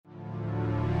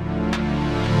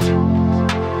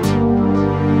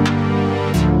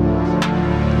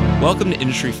Welcome to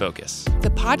Industry Focus, the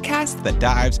podcast that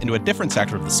dives into a different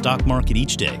sector of the stock market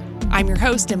each day. I'm your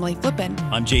host, Emily Flippen.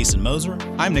 I'm Jason Moser.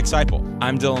 I'm Nick Seipel.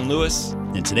 I'm Dylan Lewis.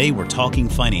 And today we're talking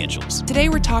financials. Today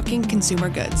we're talking consumer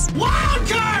goods.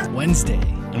 Wildcard Wednesday.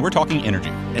 And we're talking energy.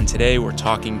 And today we're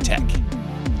talking tech.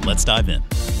 Let's dive in.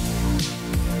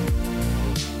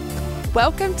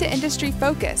 Welcome to Industry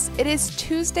Focus. It is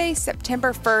Tuesday,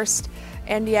 September 1st.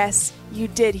 And yes, you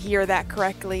did hear that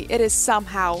correctly. It is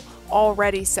somehow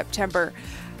already September.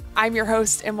 I'm your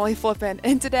host, Emily Flippen,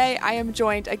 and today I am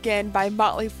joined again by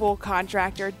Motley Fool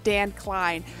contractor Dan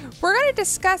Klein. We're going to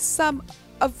discuss some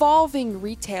evolving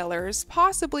retailers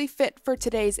possibly fit for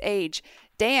today's age.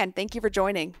 Dan, thank you for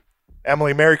joining.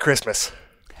 Emily, Merry Christmas.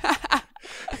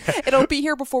 It'll be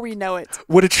here before we know it.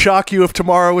 Would it shock you if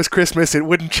tomorrow was Christmas? It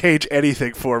wouldn't change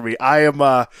anything for me.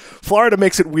 Florida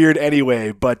makes it weird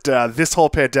anyway, but this whole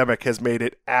pandemic has made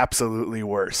it absolutely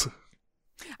worse.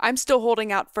 I'm still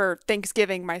holding out for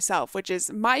Thanksgiving myself, which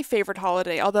is my favorite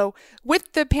holiday. Although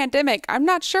with the pandemic, I'm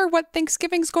not sure what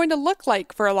Thanksgiving's going to look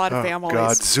like for a lot of families.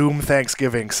 God, Zoom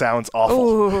Thanksgiving sounds awful.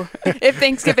 Ooh, if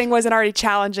Thanksgiving wasn't already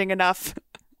challenging enough.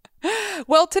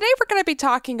 Well, today we're going to be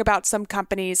talking about some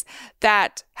companies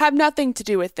that have nothing to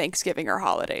do with Thanksgiving or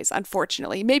holidays,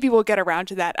 unfortunately. Maybe we'll get around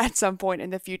to that at some point in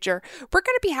the future. We're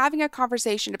going to be having a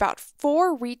conversation about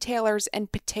 4 retailers in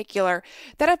particular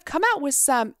that have come out with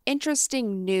some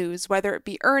interesting news, whether it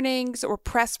be earnings or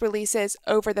press releases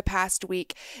over the past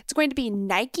week. It's going to be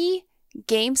Nike,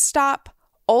 GameStop,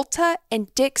 Ulta,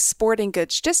 and Dick's Sporting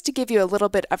Goods, just to give you a little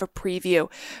bit of a preview.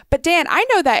 But Dan, I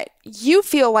know that you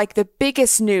feel like the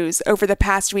biggest news over the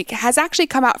past week has actually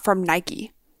come out from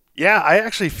Nike. Yeah, I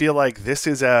actually feel like this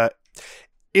is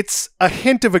it's a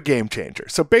hint of a game changer.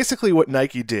 So basically what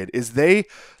Nike did is they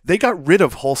got rid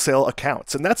of wholesale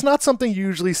accounts, and that's not something you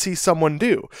usually see someone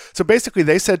do. So basically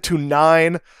they said to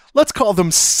 9, let's call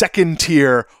them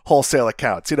second-tier wholesale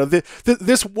accounts. You know,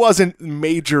 this wasn't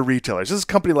major retailers. This is a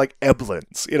company like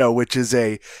Eblin's, which is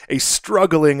a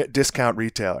struggling discount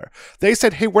retailer. They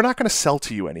said, hey, we're not going to sell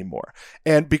to you anymore,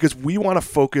 and because we want to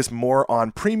focus more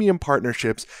on premium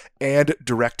partnerships and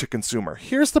direct-to-consumer.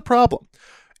 Here's the problem.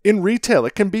 In retail,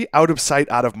 it can be out of sight,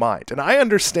 out of mind. And I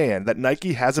understand that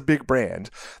Nike has a big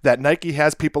brand, that Nike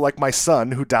has people like my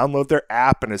son who download their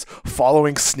app and is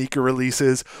following sneaker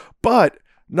releases, but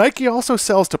Nike also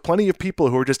sells to plenty of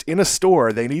people who are just in a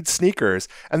store, they need sneakers,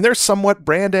 and they're somewhat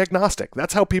brand agnostic.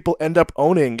 That's how people end up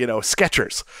owning,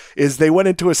 Skechers, is they went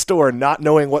into a store not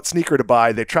knowing what sneaker to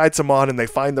buy, they tried some on, and they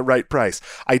find the right price.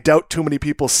 I doubt too many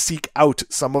people seek out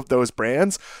some of those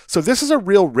brands, so this is a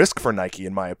real risk for Nike,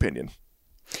 in my opinion.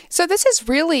 So this is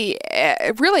really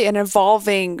an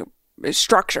evolving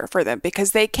structure for them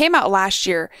because they came out last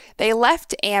year. They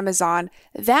left Amazon.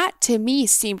 That to me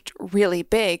seemed really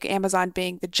big, Amazon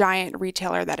being the giant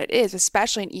retailer that it is,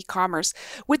 especially in e-commerce,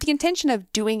 with the intention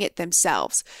of doing it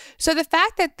themselves. So the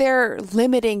fact that they're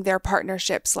limiting their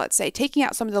partnerships, let's say, taking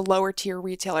out some of the lower tier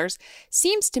retailers,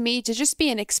 seems to me to just be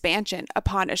an expansion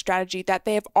upon a strategy that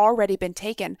they have already been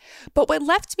taken. But what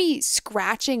left me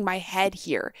scratching my head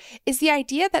here is the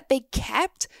idea that they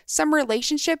kept some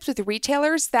relationships with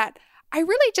retailers that I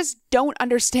really just don't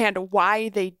understand why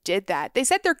they did that. They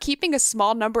said they're keeping a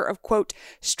small number of, quote,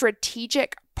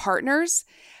 strategic partners,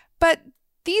 but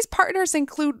these partners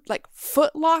include like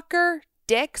Foot Locker,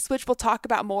 Dick's, which we'll talk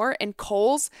about more, and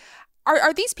Kohl's.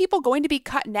 Are these people going to be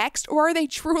cut next, or are they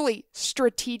truly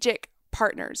strategic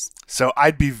partners? So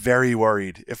I'd be very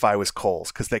worried if I was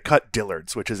Kohl's because they cut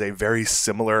Dillard's, which is a very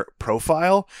similar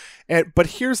profile. But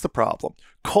here's the problem.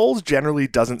 Kohl's generally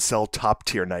doesn't sell top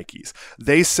tier Nikes.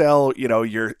 They sell,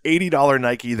 your $80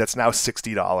 Nike that's now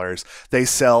 $60. They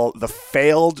sell the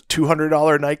failed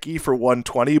 $200 Nike for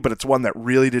 $120, but it's one that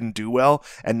really didn't do well,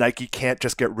 and Nike can't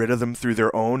just get rid of them through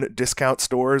their own discount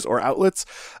stores or outlets.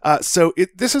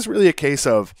 This is really a case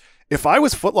of, if I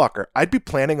was Foot Locker, I'd be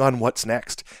planning on what's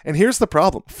next. And here's the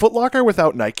problem. Foot Locker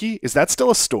without Nike, is that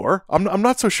still a store? I'm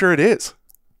not so sure it is.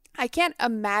 I can't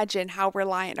imagine how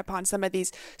reliant upon some of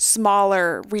these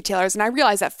smaller retailers. And I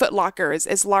realize that Foot Locker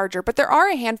is larger, but there are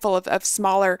a handful of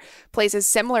smaller places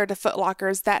similar to Foot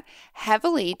Lockers that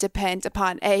heavily depend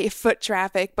upon A, foot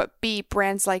traffic, but B,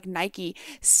 brands like Nike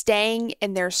staying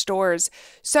in their stores.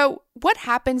 So what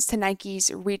happens to Nike's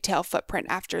retail footprint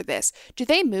after this? Do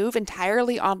they move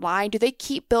entirely online? Do they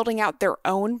keep building out their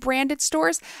own branded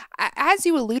stores? As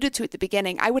you alluded to at the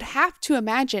beginning, I would have to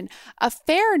imagine a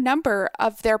fair number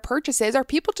of their purchases are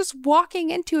people just walking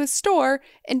into a store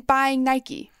and buying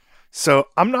Nike. So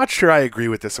I'm not sure I agree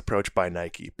with this approach by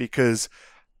Nike because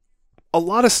a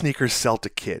lot of sneakers sell to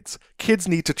kids. Kids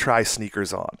need to try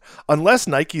sneakers on. Unless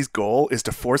Nike's goal is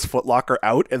to force Foot Locker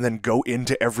out and then go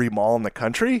into every mall in the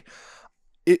country,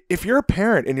 if you're a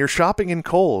parent and you're shopping in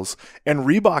Kohl's and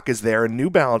Reebok is there and New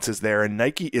Balance is there and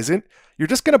Nike isn't, you're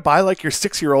just going to buy like your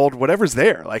 6-year-old, whatever's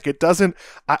there. Like it doesn't,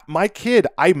 my kid,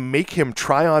 I make him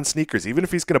try on sneakers. Even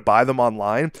if he's going to buy them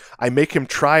online, I make him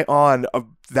try on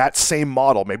that same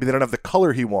model. Maybe they don't have the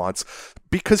color he wants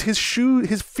because his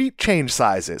feet change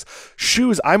sizes.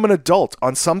 Shoes, I'm an adult.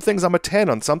 On some things, I'm a 10.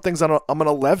 On some things, I'm an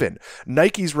 11.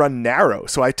 Nikes run narrow,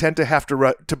 so I tend to have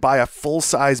to buy a full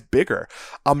size bigger.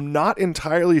 I'm not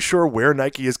entirely sure where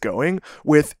Nike is going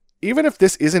with, even if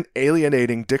this isn't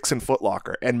alienating Dick's and Foot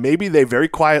Locker, and maybe they very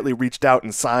quietly reached out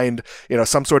and signed,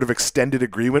 some sort of extended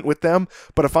agreement with them.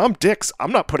 But if I'm Dick's,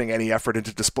 I'm not putting any effort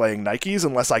into displaying Nikes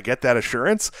unless I get that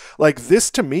assurance. Like, this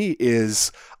to me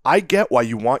is, I get why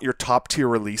you want your top tier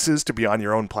releases to be on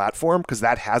your own platform because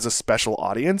that has a special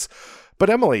audience.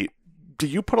 But Emily, do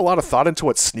you put a lot of thought into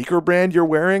what sneaker brand you're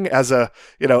wearing as an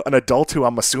adult who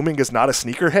I'm assuming is not a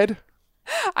sneakerhead?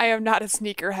 I am not a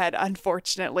sneakerhead,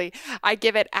 unfortunately. I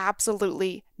give it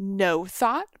absolutely no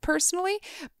thought personally,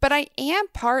 but I am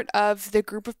part of the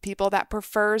group of people that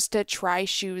prefers to try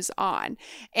shoes on.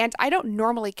 And I don't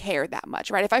normally care that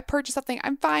much, right? If I purchase something,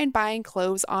 I'm fine buying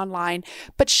clothes online,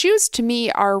 but shoes to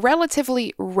me are a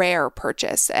relatively rare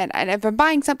purchase. And if I'm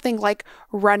buying something like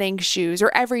running shoes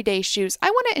or everyday shoes,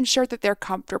 I want to ensure that they're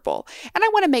comfortable and I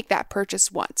want to make that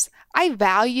purchase once. I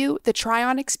value the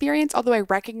try-on experience, although I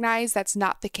recognize that's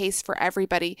not the case for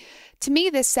everybody. To me,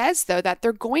 this says, though, that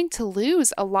they're going to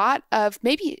lose a lot of,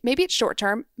 maybe it's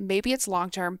short-term, maybe it's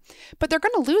long-term, but they're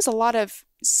going to lose a lot of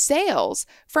sales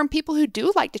from people who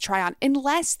do like to try on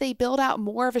unless they build out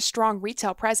more of a strong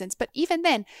retail presence. But even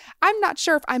then, I'm not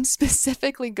sure if I'm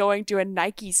specifically going to a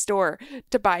Nike store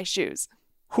to buy shoes.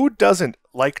 Who doesn't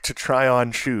like to try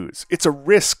on shoes? It's a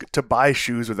risk to buy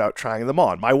shoes without trying them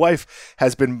on. My wife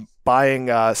has been buying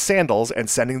sandals and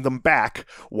sending them back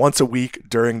once a week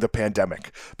during the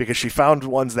pandemic because she found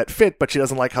ones that fit, but she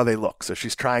doesn't like how they look. So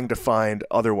she's trying to find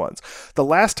other ones. The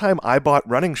last time I bought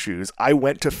running shoes, I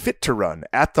went to Fit to Run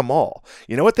at the mall.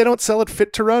 You know what they don't sell at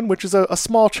Fit to Run, which is a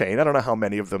small chain. I don't know how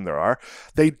many of them there are.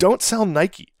 They don't sell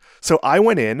Nike. So I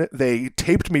went in, they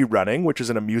taped me running, which is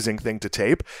an amusing thing to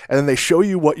tape, and then they show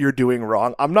you what you're doing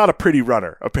wrong. I'm not a pretty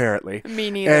runner, apparently.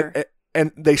 Me neither.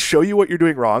 And they show you what you're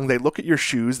doing wrong. They look at your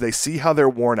shoes. They see how they're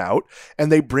worn out. And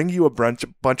they bring you a bunch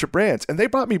of brands. And they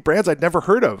brought me brands I'd never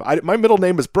heard of. My middle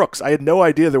name is Brooks. I had no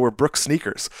idea there were Brooks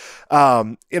sneakers.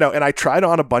 And I tried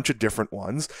on a bunch of different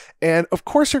ones. And of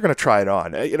course you're going to try it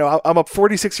on. I'm a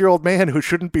 46-year-old man who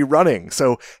shouldn't be running.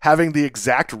 So having the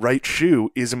exact right shoe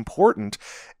is important.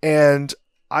 And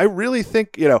I really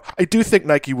think, I do think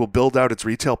Nike will build out its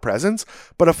retail presence,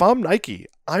 but if I'm Nike,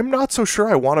 I'm not so sure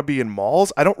I want to be in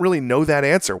malls. I don't really know that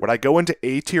answer. Would I go into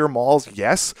A-tier malls?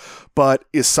 Yes. But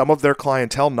is some of their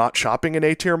clientele not shopping in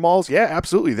A-tier malls? Yeah,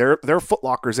 absolutely. There are Foot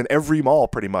Lockers in every mall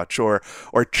pretty much, or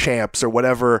Champs or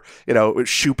whatever,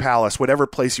 Shoe Palace, whatever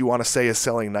place you want to say is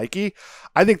selling Nike.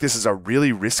 I think this is a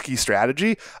really risky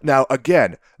strategy. Now,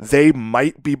 again, they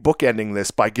might be bookending this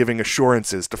by giving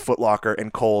assurances to Foot Locker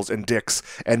and Kohl's and Dick's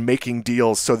and making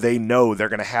deals so they know they're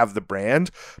going to have the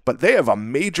brand, but they have a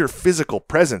major physical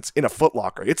presence in a Foot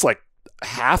Locker. It's like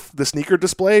half the sneaker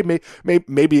display,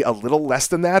 maybe a little less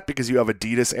than that because you have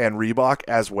Adidas and Reebok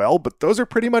as well, but those are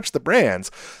pretty much the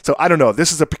brands. So I don't know.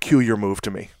 This is a peculiar move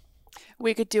to me.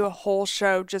 We could do a whole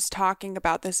show just talking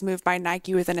about this move by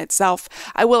Nike within itself.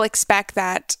 I will expect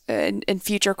that in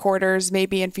future quarters,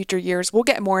 maybe in future years, we'll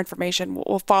get more information.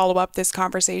 We'll follow up this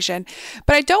conversation.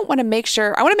 But I want to make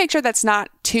sure that's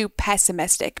not too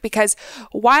pessimistic because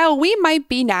while we might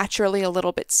be naturally a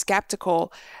little bit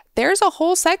skeptical, there's a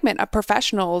whole segment of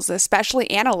professionals, especially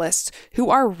analysts, who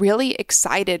are really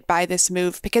excited by this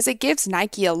move because it gives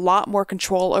Nike a lot more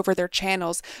control over their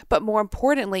channels, but more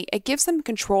importantly, it gives them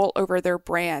control over their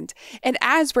brand. And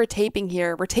as we're taping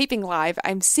live,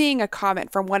 I'm seeing a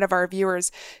comment from one of our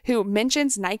viewers who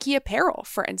mentions Nike apparel,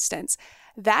 for instance.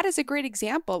 That is a great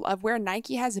example of where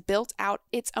Nike has built out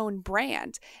its own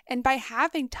brand. And by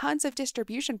having tons of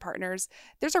distribution partners,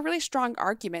 there's a really strong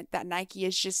argument that Nike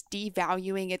is just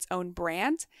devaluing its own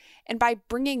brand. And by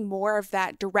bringing more of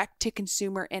that direct to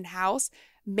consumer in-house,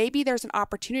 maybe there's an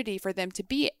opportunity for them to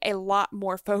be a lot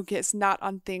more focused, not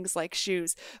on things like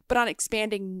shoes, but on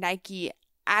expanding Nike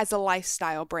as a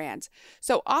lifestyle brand.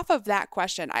 So off of that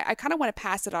question, I kind of want to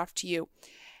pass it off to you.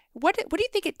 What do you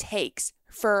think it takes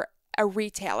for a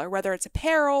retailer, whether it's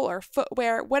apparel or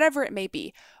footwear, whatever it may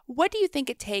be? What do you think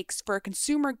it takes for a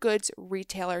consumer goods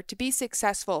retailer to be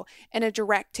successful in a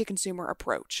direct-to-consumer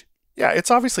approach? Yeah,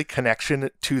 it's obviously connection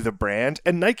to the brand,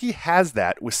 and Nike has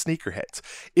that with sneakerheads.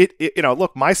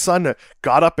 Look, my son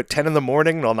got up at 10 in the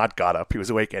morning. Well, not got up, he was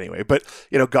awake anyway, but,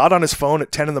 got on his phone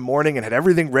at 10 in the morning and had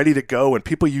everything ready to go, and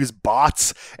people use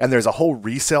bots, and there's a whole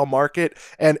resale market,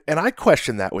 and I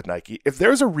question that with Nike. If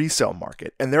there's a resale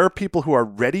market, and there are people who are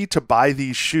ready to buy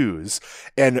these shoes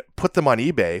and put them on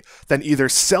eBay, then either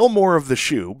sell more of the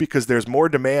shoe because there's more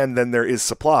demand than there is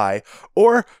supply,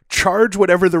 or charge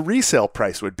whatever the resale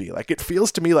price would be. Like, it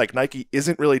feels to me like Nike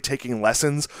isn't really taking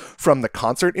lessons from the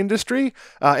concert industry.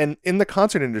 And in the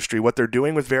concert industry, what they're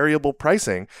doing with variable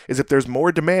pricing is if there's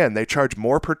more demand, they charge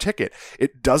more per ticket.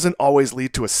 It doesn't always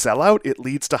lead to a sellout. It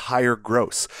leads to higher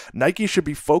gross. Nike should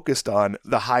be focused on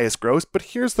the highest gross, but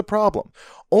here's the problem.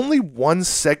 Only one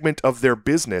segment of their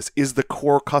business is the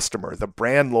core customer, the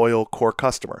brand loyal core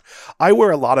customer. I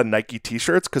wear a lot of Nike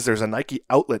t-shirts because there's a Nike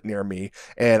outlet near me,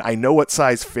 and I know what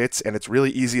size fits, and it's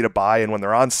really easy to buy, and when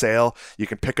they're on sale, you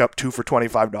can pick up 2 for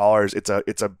 $25.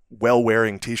 It's a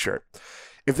well-wearing t-shirt.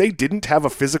 If they didn't have a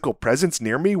physical presence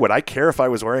near me, would I care if I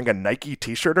was wearing a Nike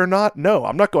t-shirt or not? No,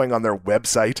 I'm not going on their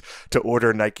website to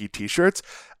order Nike t-shirts.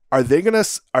 Are they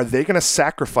gonna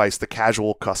sacrifice the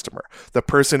casual customer, the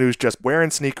person who's just wearing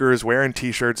sneakers, wearing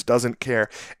t-shirts, doesn't care?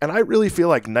 And I really feel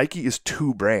like Nike is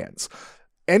two brands.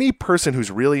 Any person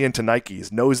who's really into Nikes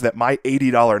knows that my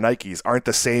 $80 Nikes aren't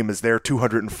the same as their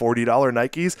 $240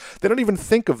 Nikes. They don't even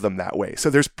think of them that way. So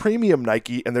there's premium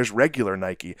Nike and there's regular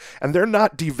Nike. And they're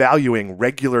not devaluing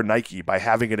regular Nike by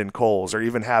having it in Kohl's or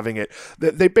even having it.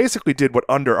 They basically did what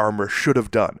Under Armour should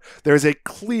have done. There's a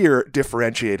clear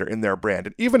differentiator in their brand.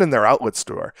 And even in their outlet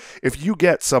store, if you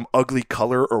get some ugly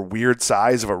color or weird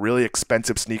size of a really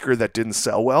expensive sneaker that didn't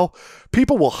sell well,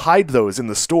 people will hide those in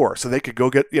the store so they could go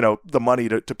get, the money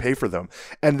to pay for them.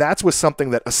 And that's with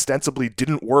something that ostensibly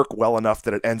didn't work well enough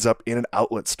that it ends up in an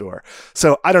outlet store.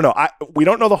 So I don't know. We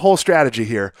don't know the whole strategy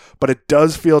here, but it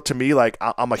does feel to me like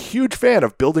I'm a huge fan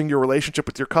of building your relationship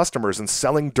with your customers and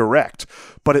selling direct,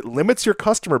 but it limits your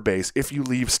customer base if you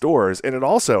leave stores. And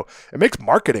it makes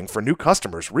marketing for new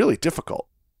customers really difficult.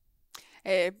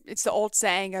 It's the old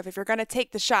saying of if you're going to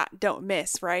take the shot, don't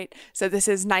miss, right? So this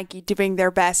is Nike doing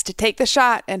their best to take the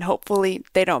shot and hopefully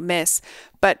they don't miss.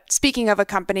 But speaking of a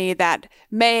company that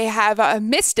may have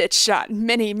missed its shot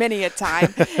many, many a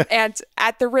time, and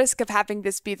at the risk of having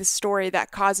this be the story that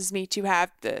causes me to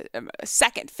have the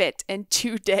second fit in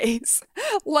 2 days,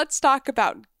 let's talk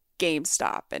about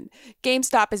GameStop. And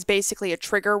GameStop is basically a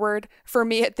trigger word for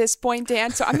me at this point, Dan.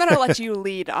 So I'm going to let you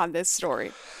lead on this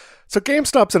story. So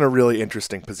GameStop's in a really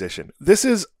interesting position. This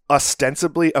is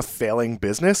ostensibly a failing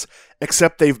business,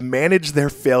 except they've managed their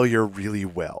failure really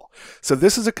well. So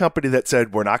this is a company that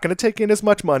said, we're not going to take in as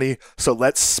much money, so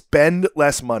let's spend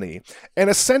less money. And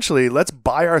essentially, let's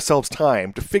buy ourselves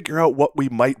time to figure out what we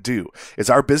might do. Is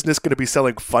our business going to be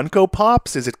selling Funko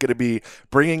Pops? Is it going to be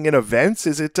bringing in events?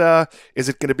 Is it going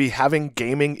to be having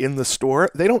gaming in the store?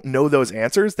 They don't know those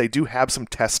answers. They do have some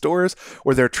test stores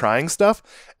where they're trying stuff.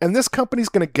 And this company's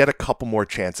going to get a couple more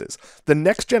chances. The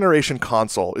next generation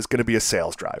console is going to be a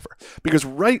sales driver. Because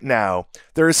right now,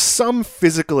 there is some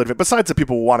physical advantage, besides the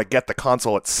people who want to get the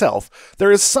console itself,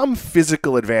 there is some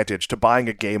physical advantage to buying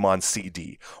a game on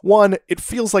CD. One, it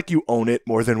feels like you own it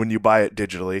more than when you buy it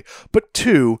digitally. But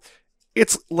two,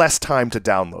 it's less time to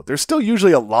download. There's still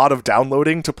usually a lot of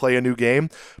downloading to play a new game,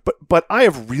 but I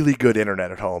have really good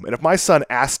internet at home, and if my son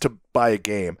asks to buy a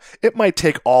game, it might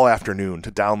take all afternoon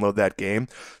to download that game.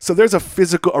 So there's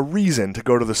a reason to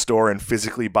go to the store and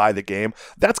physically buy the game.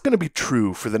 That's going to be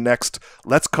true for the next,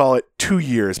 let's call it 2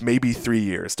 years, maybe 3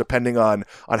 years, depending on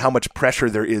how much pressure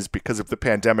there is because of the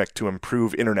pandemic to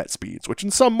improve internet speeds, which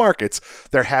in some markets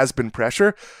there has been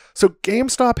pressure. So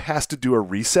GameStop has to do a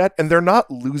reset, and they're not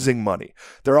losing money.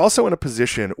 They're also in a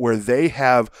position where they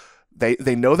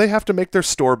know they have to make their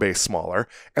store base smaller,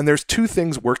 and there's two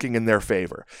things working in their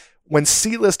favor. When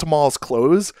C-list malls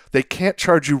close, they can't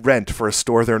charge you rent for a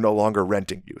store they're no longer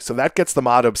renting you. So that gets them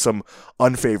out of some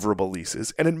unfavorable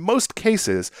leases. And in most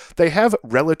cases, they have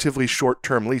relatively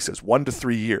short-term leases, 1 to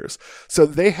 3 years. So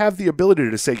they have the ability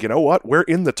to say, you know what, we're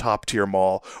in the top tier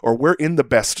mall, or we're in the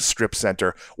best strip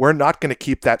center. We're not going to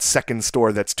keep that second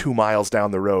store that's 2 miles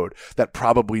down the road that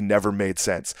probably never made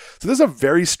sense. So this is a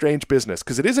very strange business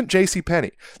because it isn't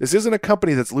JCPenney. This isn't a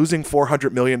company that's losing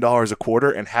 $400 million a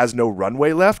quarter and has no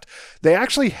runway left. They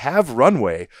actually have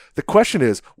runway. The question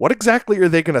is, what exactly are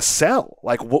they going to sell?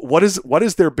 Like, what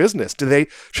is their business?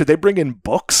 Should they bring in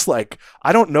books? Like,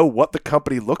 I don't know what the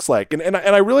company looks like. And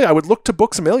I would look to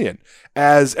Books A Million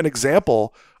as an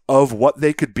example of what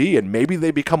they could be. And maybe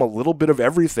they become a little bit of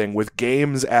everything with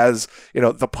games as,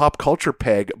 the pop culture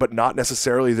peg, but not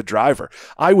necessarily the driver.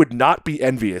 I would not be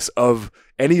envious of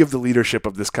any of the leadership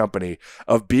of this company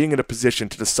of being in a position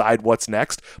to decide what's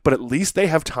next, but at least they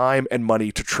have time and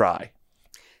money to try.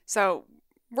 So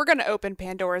we're going to open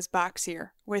Pandora's box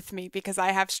here with me because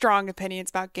I have strong opinions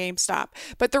about GameStop.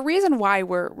 But the reason why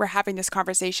we're having this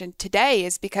conversation today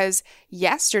is because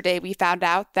yesterday we found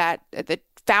out that the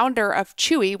founder of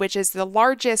Chewy, which is the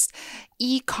largest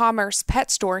e-commerce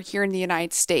pet store here in the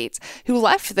United States, who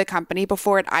left the company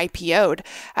before it IPO'd,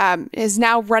 is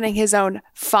now running his own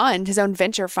fund, his own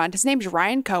venture fund. His name's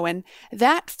Ryan Cohen.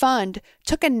 That fund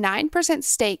took a 9%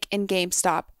 stake in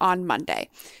GameStop on Monday.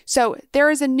 So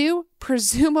there is a new,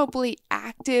 presumably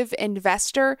active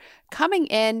investor coming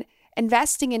in,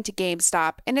 investing into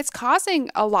GameStop, and it's causing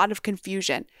a lot of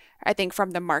confusion, I think,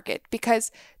 from the market,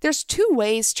 because there's two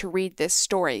ways to read this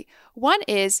story. One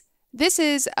is this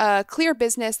is a clear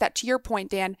business that, to your point,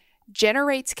 Dan,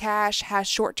 generates cash, has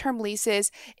short-term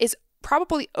leases, is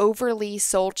probably overly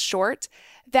sold short,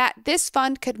 that this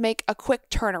fund could make a quick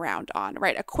turnaround on,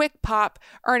 right? A quick pop,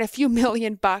 earn a few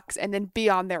 $1,000,000, and then be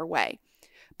on their way.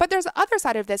 But there's the other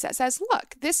side of this that says,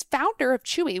 look, this founder of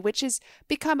Chewy, which has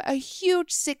become a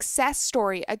huge success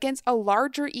story against a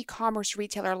larger e-commerce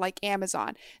retailer like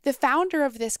Amazon, the founder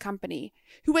of this company,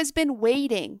 who has been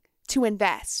waiting to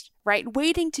invest, right?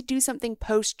 Waiting to do something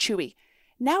post-Chewy,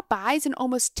 now buys an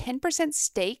almost 10%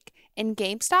 stake in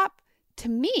GameStop. To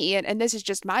me, and this is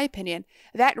just my opinion,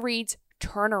 that reads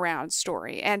turnaround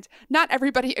story. And not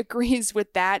everybody agrees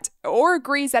with that or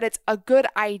agrees that it's a good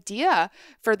idea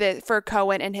for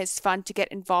Cohen and his fund to get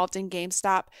involved in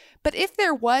GameStop. But if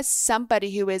there was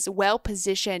somebody who is well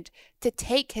positioned to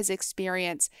take his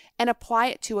experience and apply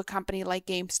it to a company like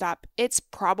GameStop, it's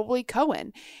probably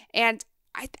Cohen. And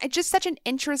I just such an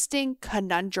interesting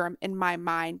conundrum in my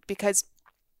mind, because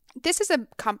this is a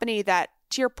company that,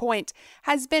 to your point,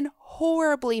 has been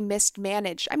horribly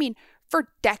mismanaged. I mean, for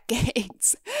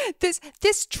decades.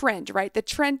 This trend, right? The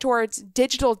trend towards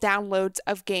digital downloads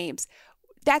of games.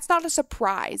 That's not a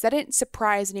surprise. That didn't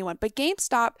surprise anyone. But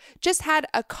GameStop just had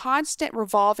a constant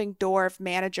revolving door of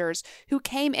managers who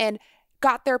came in,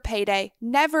 got their payday,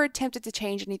 never attempted to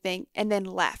change anything, and then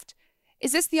left.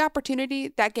 Is this the opportunity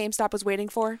that GameStop was waiting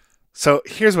for? So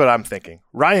here's what I'm thinking.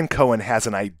 Ryan Cohen has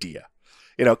an idea.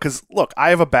 Because look, I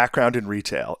have a background in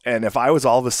retail, and if I was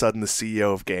all of a sudden the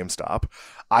CEO of GameStop,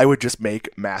 I would just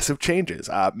make massive changes.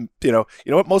 You know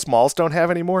what most malls don't have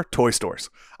anymore? Toy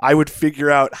stores. I would figure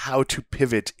out how to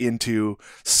pivot into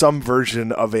some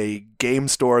version of a game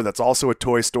store that's also a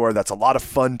toy store, that's a lot of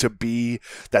fun to be,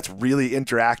 that's really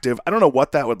interactive. I don't know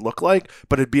what that would look like,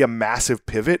 but it'd be a massive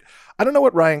pivot. I don't know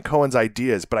what Ryan Cohen's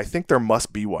idea is, but I think there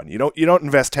must be one. You don't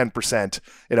invest 10%,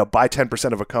 buy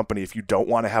 10% of a company if you don't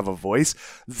want to have a voice.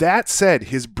 That said,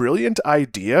 his brilliant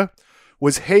idea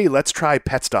was, hey, let's try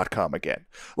pets.com again.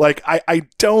 Like, I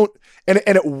don't, and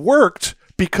it worked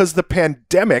because the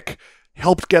pandemic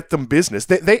helped get them business.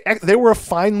 They were a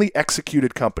finely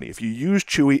executed company. If you use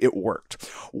Chewy, it worked.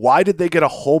 Why did they get a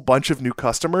whole bunch of new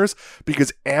customers?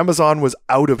 Because Amazon was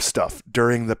out of stuff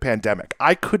during the pandemic.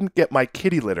 I couldn't get my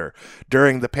kitty litter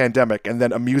during the pandemic, and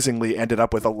then amusingly ended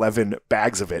up with 11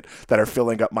 bags of it that are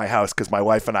filling up my house because my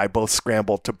wife and I both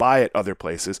scrambled to buy it other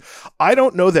places. I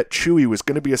don't know that Chewy was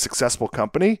going to be a successful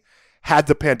company had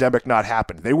the pandemic not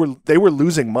happened. They were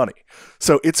losing money.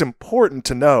 So it's important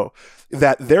to know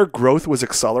that their growth was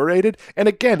accelerated and,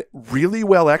 again, really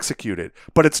well executed.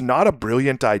 But it's not a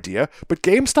brilliant idea. But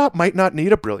GameStop might not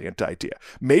need a brilliant idea.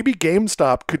 Maybe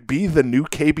GameStop could be the new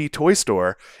KB toy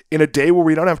store in a day where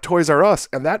we don't have Toys R Us,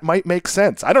 and that might make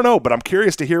sense. I don't know, but I'm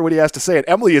curious to hear what he has to say. And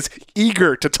Emily is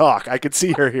eager to talk. I could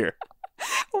see her here.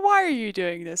 Why are you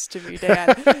doing this to me,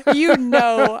 Dan? You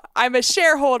know I'm a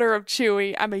shareholder of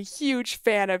Chewy. I'm a huge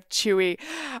fan of Chewy.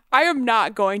 I am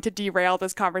not going to derail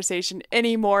this conversation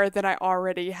any more than I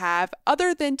already have,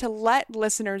 other than to let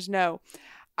listeners know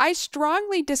I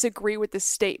strongly disagree with the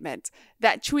statement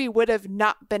that Chewy would have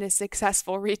not been a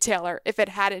successful retailer if it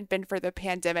hadn't been for the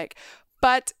pandemic.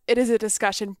 But it is a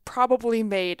discussion probably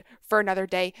made for another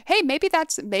day. Hey, maybe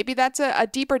that's a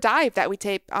deeper dive that we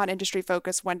tape on Industry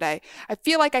Focus one day. I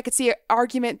feel like I could see an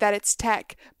argument that it's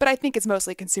tech, but I think it's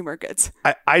mostly consumer goods.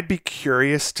 I'd be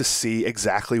curious to see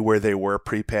exactly where they were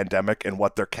pre-pandemic and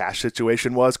what their cash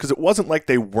situation was, because it wasn't like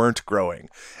they weren't growing.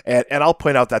 And I'll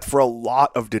point out that for a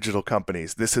lot of digital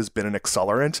companies, this has been an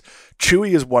accelerant.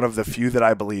 Chewy is one of the few that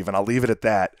I believe, and I'll leave it at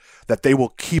that they will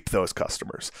keep those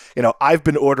customers. I've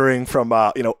been ordering from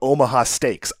Omaha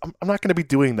Steaks. I'm not going to be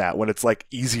doing that when it's like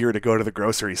easier to go to the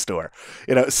grocery store.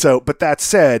 But that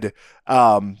said,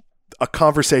 a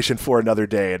conversation for another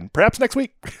day and perhaps next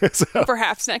week. So.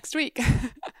 Perhaps next week.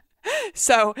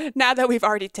 So now that we've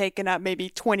already taken up maybe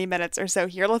 20 minutes or so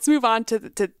here, let's move on to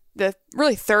the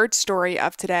really third story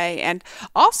of today, and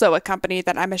also a company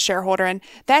that I'm a shareholder in.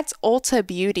 That's Ulta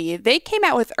Beauty. They came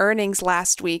out with earnings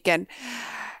last week, and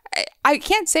I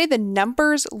can't say the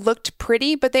numbers looked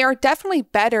pretty, but they are definitely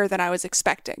better than I was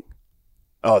expecting.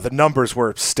 Oh, the numbers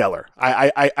were stellar.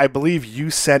 I believe you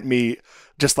sent me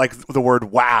just like the word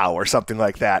wow or something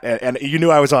like that, and you knew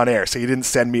I was on air, so you didn't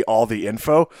send me all the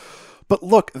info. But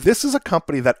look, this is a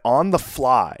company that on the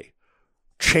fly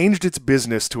changed its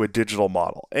business to a digital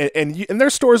model, and their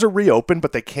stores are reopened,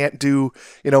 but they can't do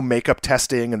makeup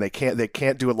testing, and they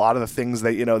can't do a lot of the things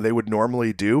that they would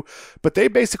normally do. But they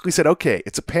basically said, okay,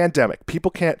 it's a pandemic,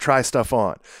 people can't try stuff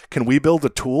on. Can we build a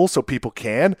tool so people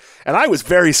can? And I was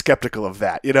very skeptical of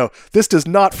that. This does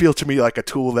not feel to me like a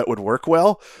tool that would work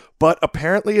well, but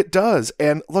apparently it does.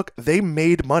 And look, they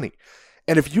made money.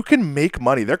 And if you can make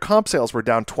money, their comp sales were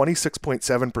down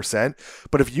 26.7%.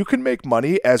 But if you can make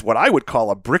money as what I would call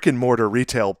a brick and mortar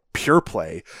retail pure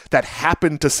play that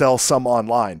happened to sell some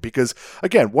online, because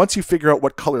again, once you figure out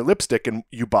what color lipstick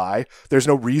you buy, there's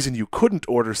no reason you couldn't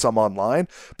order some online.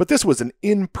 But this was an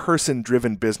in-person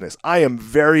driven business. I am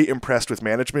very impressed with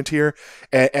management here.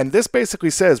 And this basically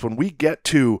says when we get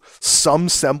to some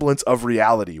semblance of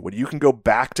reality, when you can go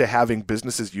back to having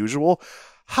business as usual,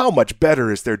 how much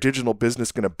better is their digital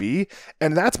business going to be?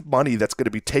 And that's money that's going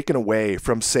to be taken away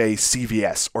from, say,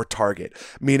 CVS or Target,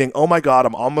 meaning, oh my God,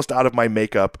 I'm almost out of my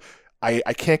makeup.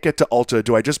 I can't get to Ulta.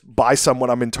 Do I just buy some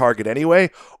when I'm in Target anyway?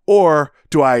 Or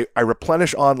do I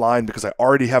replenish online because I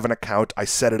already have an account, I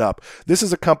set it up? This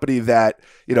is a company that,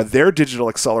 their digital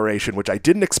acceleration, which I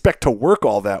didn't expect to work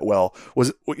all that well,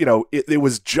 was, it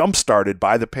was jump-started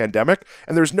by the pandemic,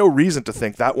 and there's no reason to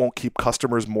think that won't keep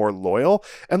customers more loyal.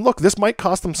 And look, this might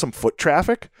cost them some foot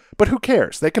traffic, but who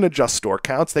cares? They can adjust store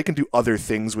counts. They can do other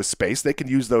things with space. They can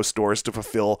use those stores to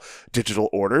fulfill digital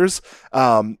orders.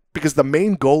 Because the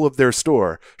main goal of their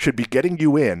store should be getting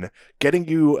you a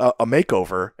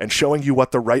makeover and showing you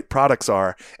what the right products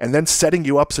are, and then setting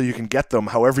you up so you can get them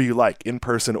however you like, in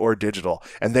person or digital.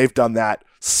 And they've done that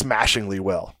smashingly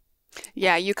well.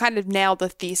 Yeah, you kind of nailed the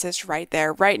thesis right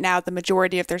there. Right now, the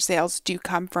majority of their sales do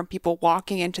come from people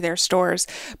walking into their stores.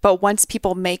 But once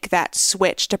people make that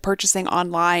switch to purchasing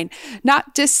online,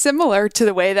 not dissimilar to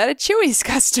the way that a Chewy's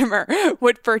customer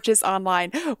would purchase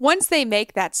online, once they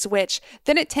make that switch,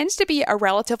 then it tends to be a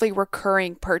relatively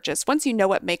recurring purchase. Once you know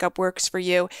what makeup works for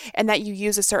you and that you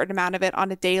use a certain amount of it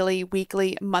on a daily,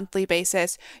 weekly, monthly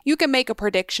basis, you can make a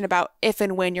prediction about if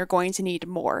and when you're going to need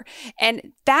more.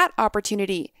 And that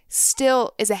opportunity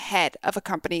still is ahead of a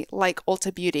company like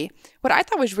Ulta Beauty. What I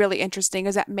thought was really interesting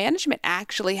is that management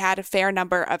actually had a fair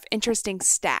number of interesting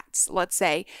stats, let's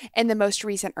say, in the most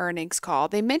recent earnings call.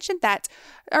 They mentioned that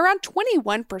around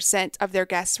 21% of their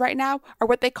guests right now are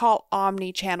what they call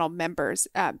omni-channel members.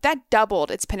 That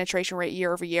doubled its penetration rate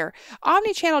year over year.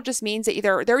 Omni-channel just means that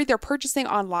they're either purchasing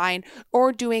online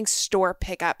or doing store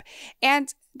pickup.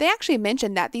 And they actually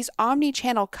mentioned that these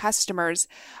omni-channel customers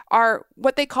are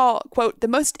what they call, quote, the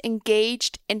most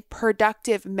engaged and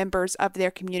productive members of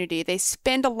their community. They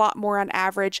spend a lot more on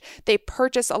average. They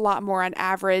purchase a lot more on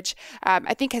average.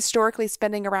 I think historically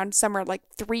spending around somewhere like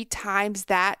 3 times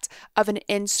that of an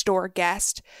in-store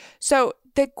guest. So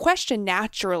the question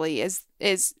naturally is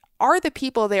are the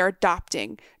people they're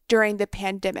adopting during the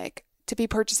pandemic to be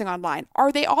purchasing online,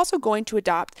 are they also going to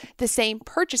adopt the same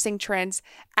purchasing trends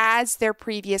as their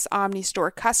previous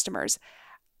omni-store customers?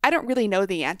 I don't really know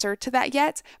the answer to that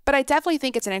yet, but I definitely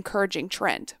think it's an encouraging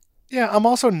trend. Yeah, I'm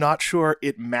also not sure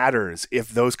it matters if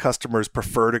those customers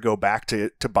prefer to go back to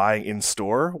buying in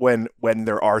store when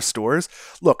there are stores.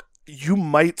 Look, you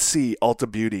might see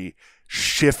Ulta Beauty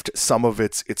shift some of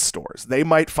its stores. They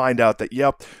might find out that,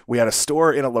 yep, we had a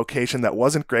store in a location that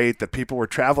wasn't great, that people were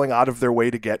traveling out of their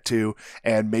way to get to,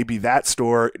 and maybe that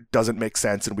store doesn't make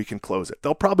sense and we can close it.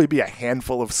 There'll probably be a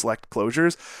handful of select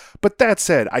closures. But that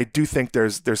said, I do think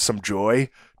there's some joy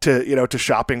to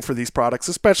shopping for these products,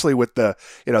 especially with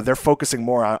they're focusing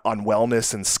more on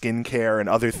wellness and skincare and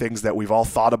other things that we've all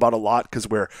thought about a lot because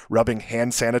we're rubbing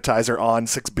hand sanitizer on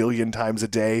 6 billion times a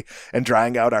day and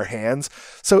drying out our hands.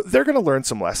 So they're going to learn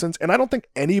some lessons. And I don't think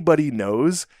anybody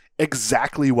knows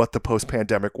exactly what the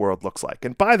post-pandemic world looks like.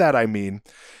 And by that, I mean,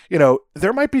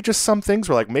 there might be just some things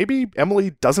where like maybe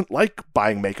Emily doesn't like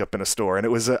buying makeup in a store and it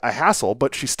was a hassle,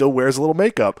 but she still wears a little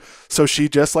makeup. So she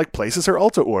just like places her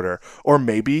Ulta order. Or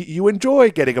maybe you enjoy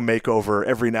getting a makeover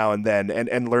every now and then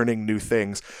and learning new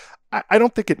things. I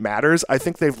don't think it matters. I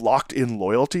think they've locked in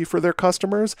loyalty for their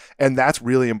customers, and that's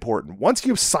really important. Once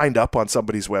you've signed up on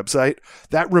somebody's website,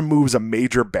 that removes a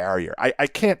major barrier. I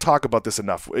can't talk about this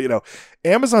enough.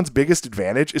 Amazon's biggest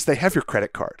advantage is they have your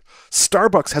credit card.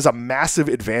 Starbucks has a massive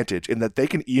advantage in that they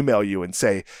can email you and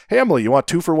say, hey, Emily, you want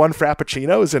 2-for-1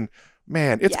 Frappuccinos? And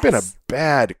man, it's been a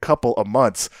bad couple of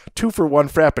months. 2-for-1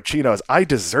 Frappuccinos. I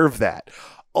deserve that.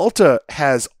 Ulta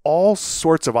has all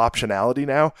sorts of optionality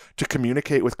now to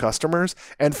communicate with customers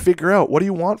and figure out, what do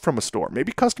you want from a store?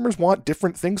 Maybe customers want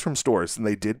different things from stores than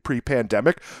they did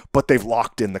pre-pandemic, but they've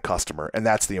locked in the customer, and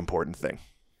that's the important thing.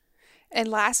 And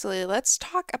lastly, let's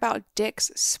talk about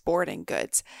Dick's Sporting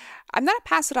Goods. I'm going to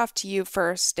pass it off to you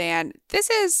first, Dan. This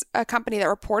is a company that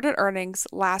reported earnings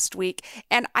last week,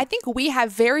 and I think we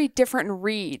have very different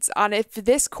reads on if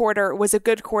this quarter was a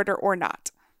good quarter or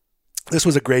not. This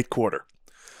was a great quarter.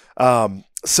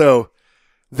 So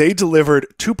they delivered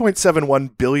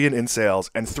 $2.71 billion in sales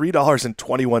and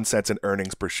 $3.21 in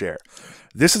earnings per share.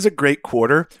 This is a great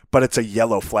quarter, but it's a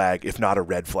yellow flag, if not a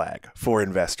red flag, for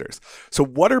investors. So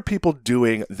what are people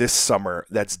doing this summer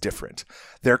that's different?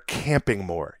 They're camping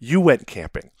more. You went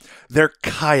camping. They're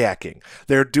kayaking.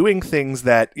 They're doing things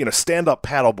that, stand-up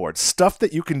paddleboards, stuff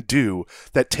that you can do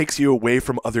that takes you away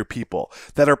from other people,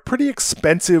 that are pretty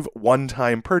expensive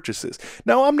one-time purchases.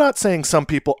 Now, I'm not saying some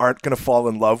people aren't going to fall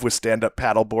in love with stand-up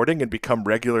paddleboarding and become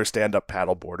regular stand-up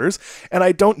paddleboarders, and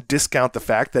I don't discount the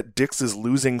fact that Dick's is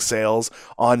losing sales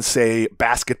on, say,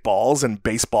 basketballs and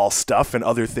baseball stuff and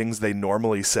other things they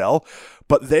normally sell,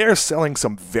 but they are selling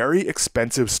some very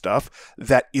expensive stuff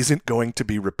that isn't going to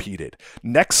be repeated.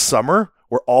 Next summer,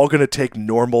 we're all going to take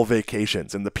normal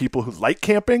vacations, and the people who like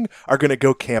camping are going to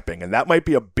go camping, and that might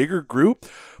be a bigger group,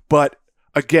 but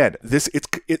again,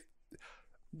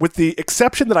 with the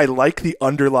exception that I like the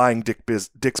underlying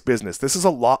Dick's business, this is a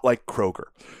lot like Kroger.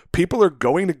 People are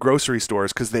going to grocery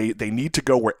stores because they need to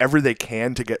go wherever they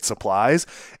can to get supplies,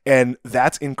 and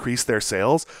that's increased their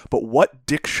sales. But what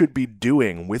Dick's should be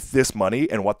doing with this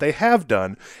money, and what they have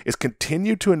done, is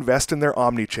continue to invest in their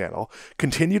omni-channel,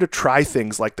 continue to try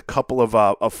things like the couple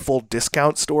of full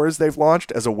discount stores they've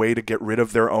launched as a way to get rid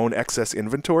of their own excess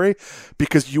inventory,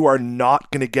 because you are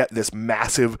not going to get this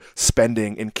massive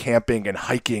spending in camping and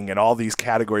hiking and all these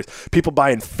categories. People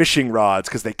buying fishing rods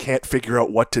because they can't figure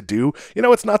out what to do.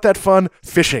 It's not that fun,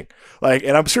 fishing.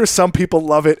 And I'm sure some people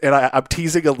love it, and I'm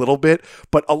teasing a little bit,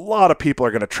 but a lot of people are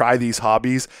going to try these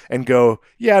hobbies and go,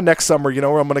 yeah, next summer,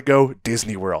 where I'm going to go?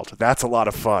 Disney World. That's a lot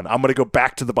of fun. I'm going to go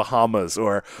back to the Bahamas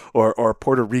or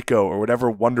Puerto Rico or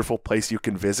whatever wonderful place you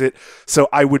can visit. So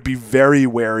I would be very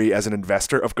wary as an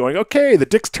investor of going, okay, the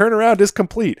Dick's turnaround is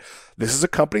complete. This is a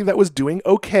company that was doing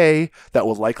okay, that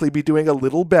will likely be doing a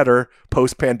little better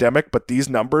post-pandemic, but these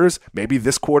numbers, maybe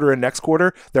this quarter and next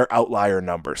quarter, they're outlier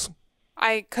numbers.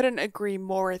 I couldn't agree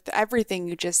more with everything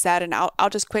you just said, and I'll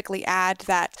just quickly add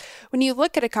that when you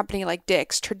look at a company like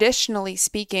Dick's, traditionally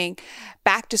speaking,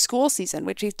 back to school season,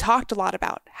 which we've talked a lot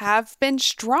about, have been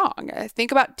strong.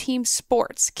 Think about team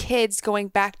sports, kids going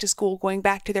back to school, going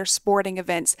back to their sporting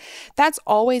events. That's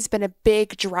always been a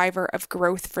big driver of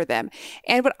growth for them.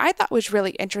 And what I thought was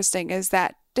really interesting is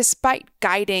that despite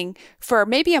guiding for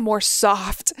maybe a more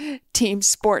soft team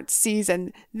sports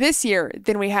season this year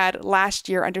than we had last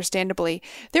year, understandably,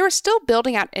 they were still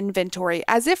building out inventory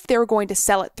as if they were going to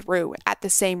sell it through at the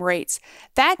same rates.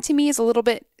 That to me is a little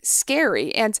bit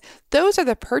scary. And those are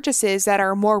the purchases that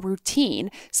are more routine.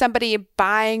 Somebody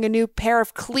buying a new pair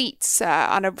of cleats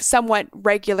on a somewhat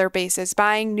regular basis,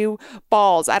 buying new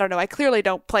balls. I don't know. I clearly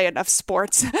don't play enough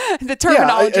sports. The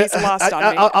terminology is lost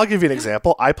on me. I'll give you an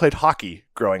example. I played hockey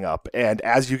growing up, and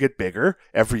as you get bigger,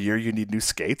 every year you need new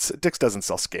skates. Dick's doesn't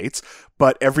sell skates,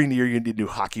 but every year you need new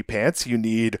hockey pants. You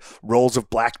need rolls of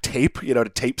black tape, to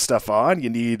tape stuff on. You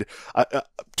need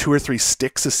 2 or 3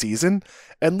 sticks a season.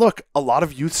 And look, a lot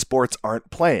of youth sports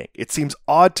aren't playing. It seems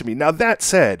odd to me. Now, that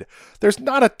said, there's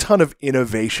not a ton of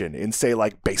innovation in, say,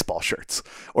 like baseball shirts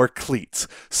or cleats.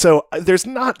 So there's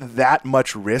not that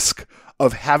much risk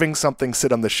of having something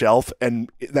sit on the shelf and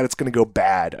that it's going to go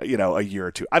bad, a year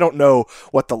or two. I don't know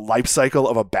what the life cycle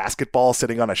of a basketball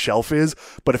sitting on a shelf is,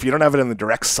 but if you don't have it in the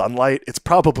direct sunlight, it's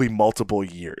probably multiple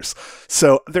years.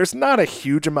 So there's not a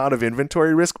huge amount of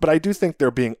inventory risk, but I do think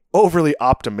they're being overly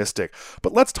optimistic.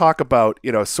 But let's talk about,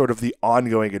 sort of the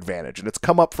ongoing advantage, and it's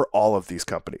come up for all of these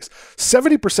companies.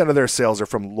 70% of their sales are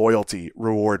from loyalty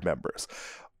reward members.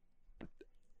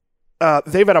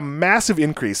 they've had a massive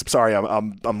increase. Sorry,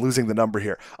 I'm losing the number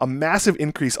here. A massive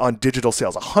increase on digital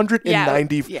sales,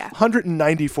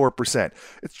 194%.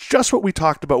 It's just what we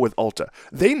talked about with Ulta.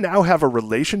 They now have a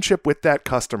relationship with that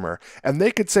customer, and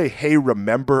they could say, hey,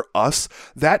 remember us?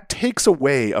 That takes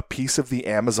away a piece of the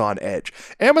Amazon edge.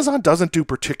 Amazon doesn't do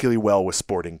particularly well with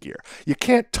sporting gear. You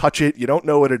can't touch it. You don't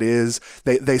know what it is.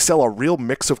 They sell a real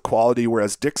mix of quality,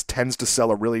 whereas Dick's tends to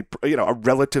sell a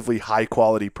relatively high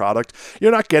quality product.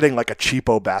 You're not getting like a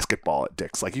cheapo basketball at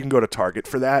Dick's. Like, you can go to Target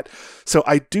for that. So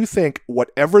I do think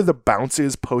whatever the bounce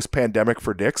is post-pandemic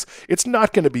for Dick's, it's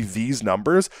not going to be these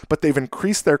numbers, but they've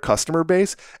increased their customer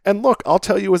base. And look, I'll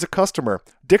tell you as a customer,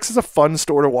 Dick's is a fun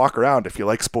store to walk around if you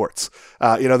like sports.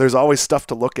 There's always stuff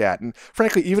to look at. And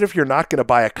frankly, even if you're not going to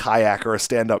buy a kayak or a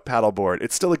stand-up paddleboard,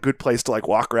 it's still a good place to like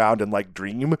walk around and like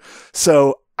dream.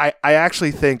 So I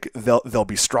actually think they'll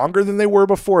be stronger than they were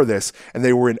before this, and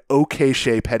they were in okay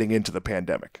shape heading into the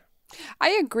pandemic. I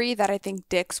agree that I think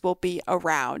Dick's will be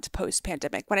around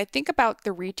post-pandemic. When I think about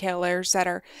the retailers that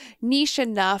are niche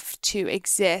enough to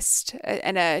exist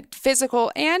in a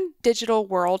physical and digital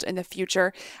world in the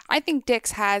future, I think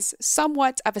Dick's has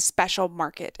somewhat of a special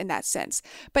market in that sense.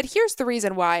 But here's the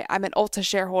reason why I'm an Ulta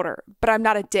shareholder, but I'm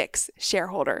not a Dick's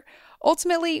shareholder.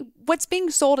 Ultimately, what's being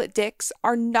sold at Dick's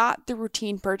are not the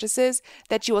routine purchases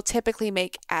that you will typically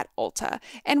make at Ulta.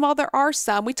 And while there are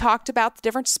some, we talked about the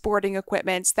different sporting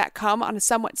equipments that come on a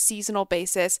somewhat seasonal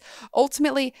basis,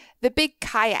 ultimately the big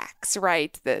kayaks,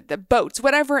 right? The boats,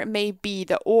 whatever it may be,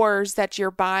 the oars that you're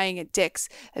buying at Dick's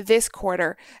this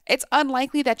quarter, it's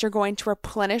unlikely that you're going to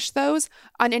replenish those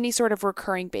on any sort of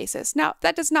recurring basis. Now,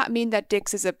 that does not mean that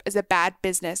Dick's is a bad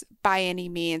business by any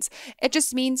means. It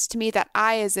just means to me that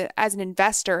I, as an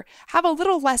investor, have a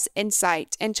little less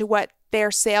insight into what their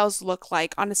sales look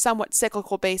like on a somewhat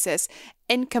cyclical basis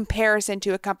in comparison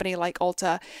to a company like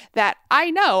Ulta that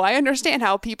I understand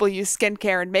how people use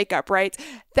skincare and makeup, right?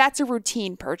 That's a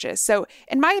routine purchase. So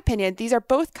in my opinion, these are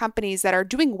both companies that are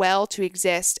doing well to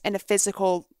exist in a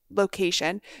physical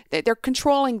location. They're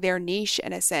controlling their niche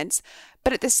in a sense,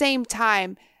 but at the same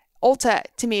time, Ulta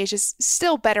to me is just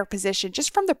still better positioned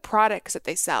just from the products that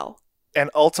they sell.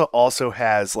 And Ulta also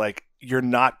has, like, you're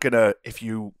not going to, if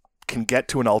you can get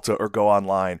to an Ulta or go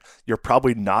online, you're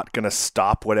probably not going to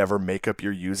stop whatever makeup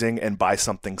you're using and buy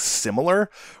something similar.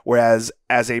 Whereas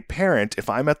as a parent, if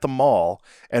I'm at the mall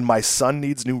and my son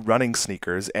needs new running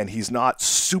sneakers and he's not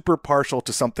super partial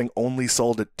to something only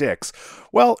sold at Dick's,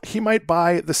 well, he might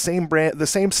buy the same brand, the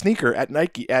same sneaker at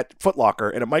Nike, at Foot Locker,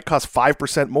 and it might cost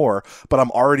 5% more, but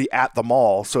I'm already at the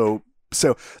mall. So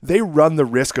they run the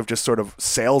risk of just sort of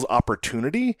sales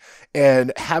opportunity,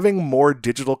 and having more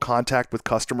digital contact with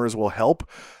customers will help.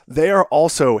 They are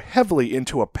also heavily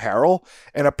into apparel,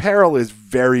 and apparel is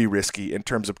very risky in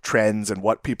terms of trends and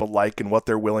what people like and what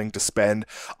they're willing to spend.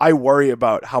 I worry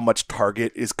about how much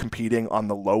Target is competing on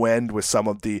the low end with some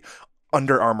of the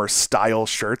Under Armour style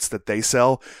shirts that they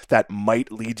sell that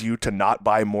might lead you to not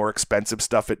buy more expensive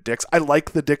stuff at Dick's. I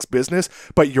like the Dick's business,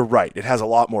 but you're right. It has a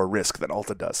lot more risk than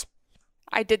Ulta does.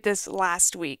 I did this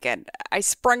last week and I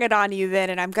sprung it on you then,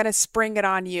 and I'm going to spring it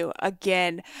on you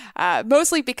again,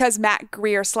 mostly because Matt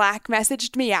Greer Slack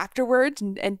messaged me afterwards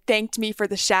and thanked me for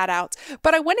the shout outs.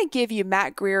 But I want to give you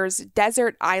Matt Greer's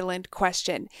desert island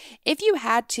question. If you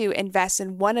had to invest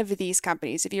in one of these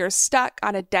companies, if you're stuck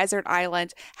on a desert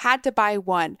island, had to buy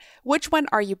one, which one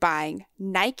are you buying?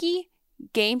 Nike,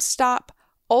 GameStop,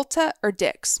 Ulta, or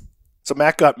Dick's? So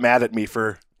Matt got mad at me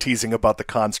for teasing about the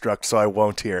construct, so I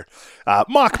won't here.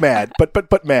 Mock mad,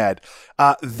 but mad.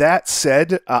 That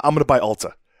said, I'm going to buy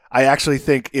Ulta. I actually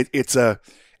think it's a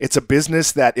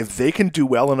business that if they can do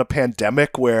well in a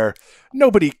pandemic where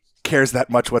nobody cares that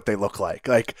much what they look like.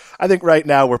 Like, I think right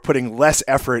now we're putting less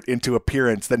effort into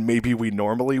appearance than maybe we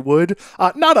normally would.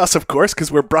 Not us, of course,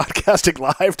 because we're broadcasting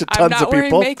live to tons of people. I'm not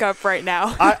wearing makeup right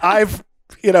now.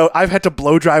 I've had to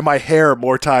blow dry my hair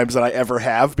more times than I ever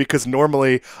have because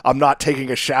normally I'm not taking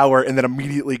a shower and then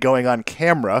immediately going on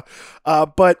camera.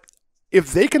 But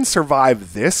if they can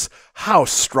survive this, how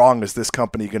strong is this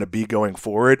company going to be going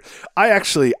forward? I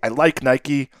like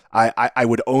Nike. I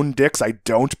would own Dick's. I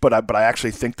don't, but I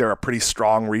actually think they're a pretty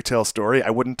strong retail story. I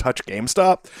wouldn't touch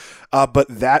GameStop. But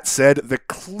that said, the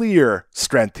clear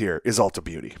strength here is Ulta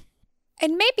Beauty.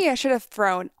 And maybe I should have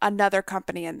thrown another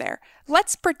company in there.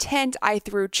 Let's pretend I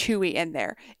threw Chewy in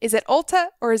there. Is it Ulta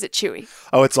or is it Chewy?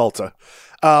 Oh, it's Ulta.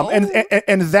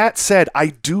 And that said, I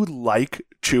do like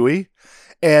Chewy.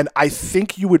 And I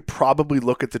think you would probably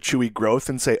look at the Chewy growth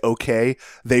and say, okay,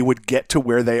 they would get to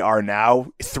where they are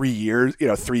now 3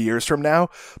 years from now.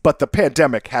 But the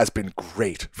pandemic has been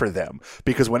great for them,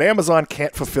 because when Amazon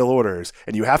can't fulfill orders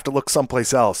and you have to look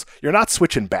someplace else, you're not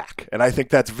switching back. And I think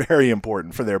that's very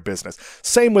important for their business.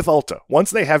 Same with Ulta. Once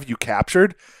they have you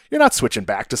captured, you're not switching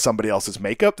back to somebody else's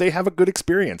makeup. They have a good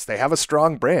experience. They have a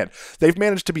strong brand. They've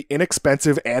managed to be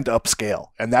inexpensive and upscale,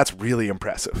 and that's really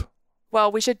impressive. Well,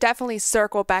 we should definitely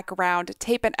circle back around,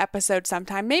 tape an episode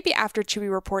sometime, maybe after Chewy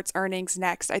reports earnings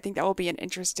next. I think that will be an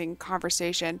interesting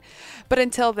conversation. But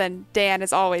until then, Dan,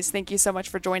 as always, thank you so much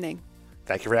for joining.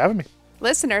 Thank you for having me.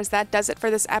 Listeners, that does it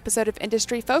for this episode of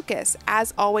Industry Focus.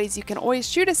 As always, you can always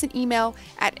shoot us an email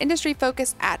at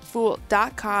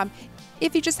industryfocus@fool.com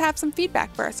if you just have some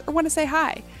feedback for us or want to say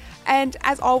hi. And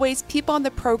as always, people on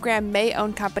the program may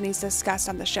own companies discussed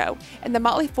on the show, and the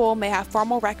Motley Fool may have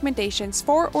formal recommendations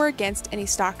for or against any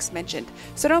stocks mentioned,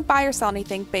 so don't buy or sell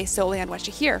anything based solely on what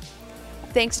you hear.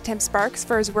 Thanks to Tim Sparks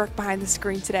for his work behind the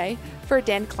screen today. For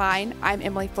Dan Klein, I'm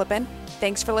Emily Flippen.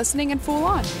 Thanks for listening, and Fool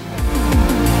on!